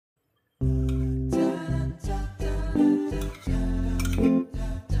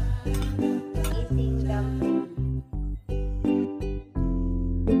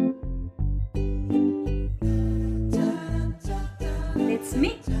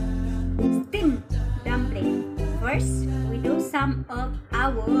First, we do some of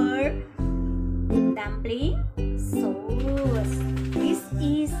our dumpling sauce. This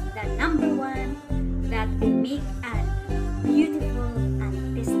is the number one that I make a beautiful and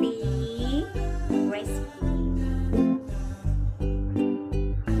tasty recipe.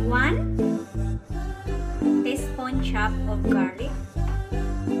 1 teaspoon chop of garlic,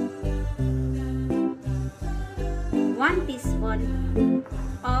 1 teaspoon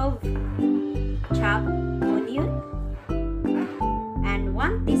of chopped onion, and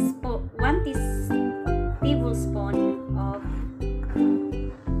 1 tablespoon of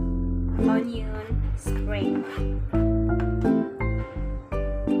onion spring.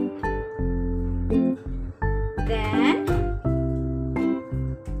 Then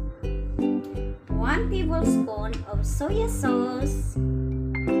 1 tablespoon of soya sauce,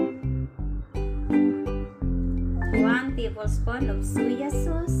 1 tablespoon of soya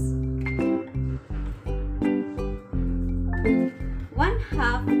sauce,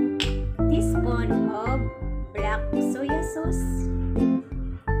 1/2 teaspoon of black soya sauce,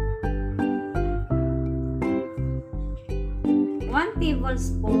 1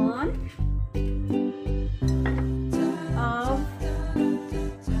 tablespoon of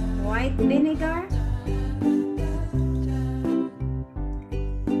white vinegar,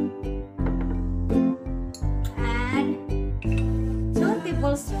 and 2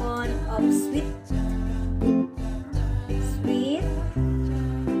 tablespoons of sweet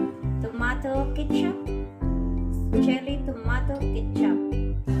tomato ketchup, chili tomato ketchup.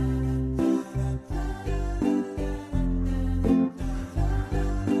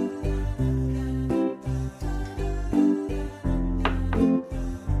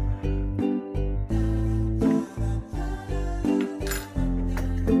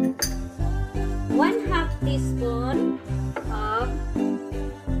 One-half teaspoon of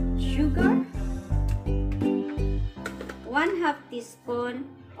sugar, 1/2 teaspoon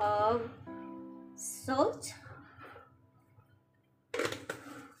of salt,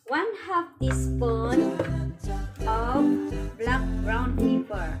 1/2 teaspoon of black brown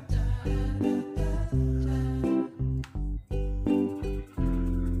pepper,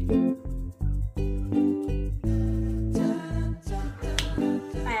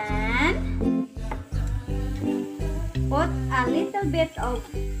 and put a little bit of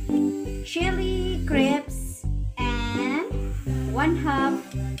chili crepes and 1/2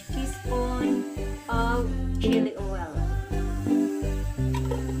 teaspoon of chili oil.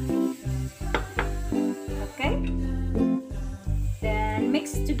 Okay, then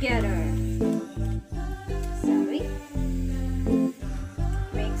mix together.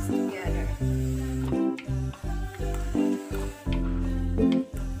 Mix together.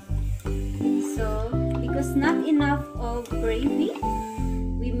 So because not enough of gravy,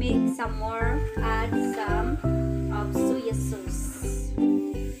 we make some more, add some of soya sauce.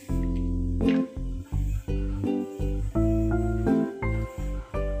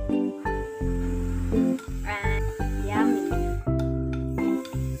 And yummy.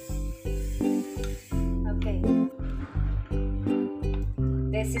 Okay,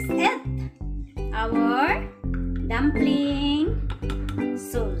 this is it, our dumpling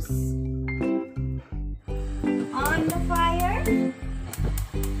sauce. On the fire,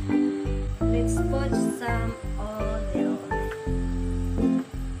 let's put some oil.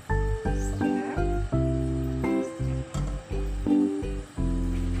 Stir.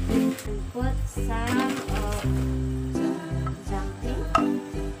 Put some of dumpling.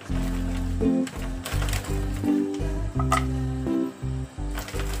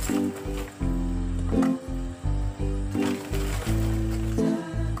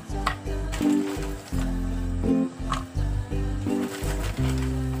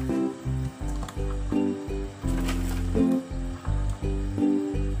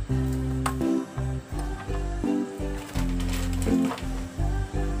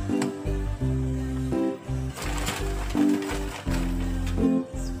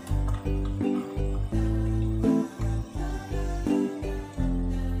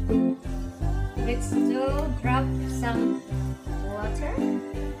 Let's drop some water.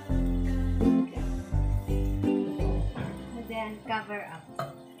 Okay. And then cover up.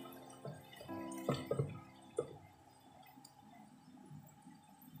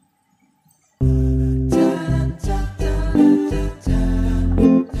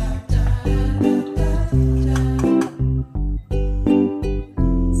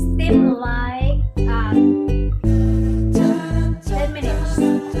 Steam